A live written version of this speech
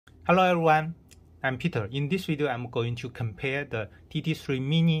Hello everyone, I'm Peter. In this video, I'm going to compare the DT3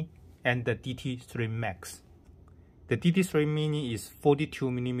 Mini and the DT3 Max. The DT3 Mini is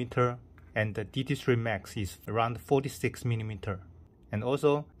 42mm and the DT3 Max is around 46mm. And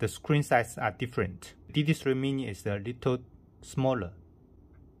also, the screen sizes are different. DT3 Mini is a little smaller.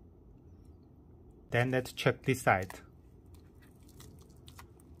 Then let's check this side.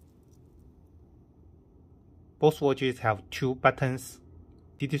 Both watches have two buttons.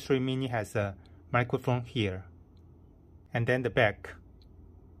 DT3 Mini has a microphone here, and then the back.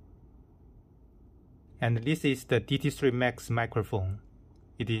 And this is the DT3 Max microphone.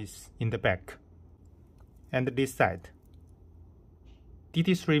 It is in the back. And this side.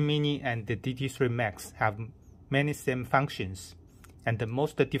 DT3 Mini and the DT3 Max have many same functions, and the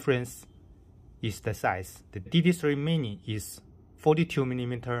most difference is the size. The DT3 Mini is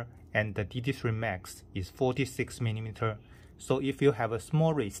 42mm and the DT3 Max is 46mm. So if you have a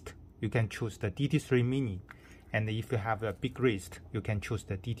small wrist, you can choose the DT3 Mini, and if you have a big wrist, you can choose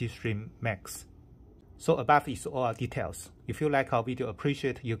the DT3 Max. So above is all our details. If you like our video,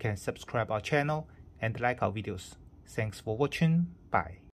 appreciate you can subscribe our channel and like our videos. Thanks for watching. Bye.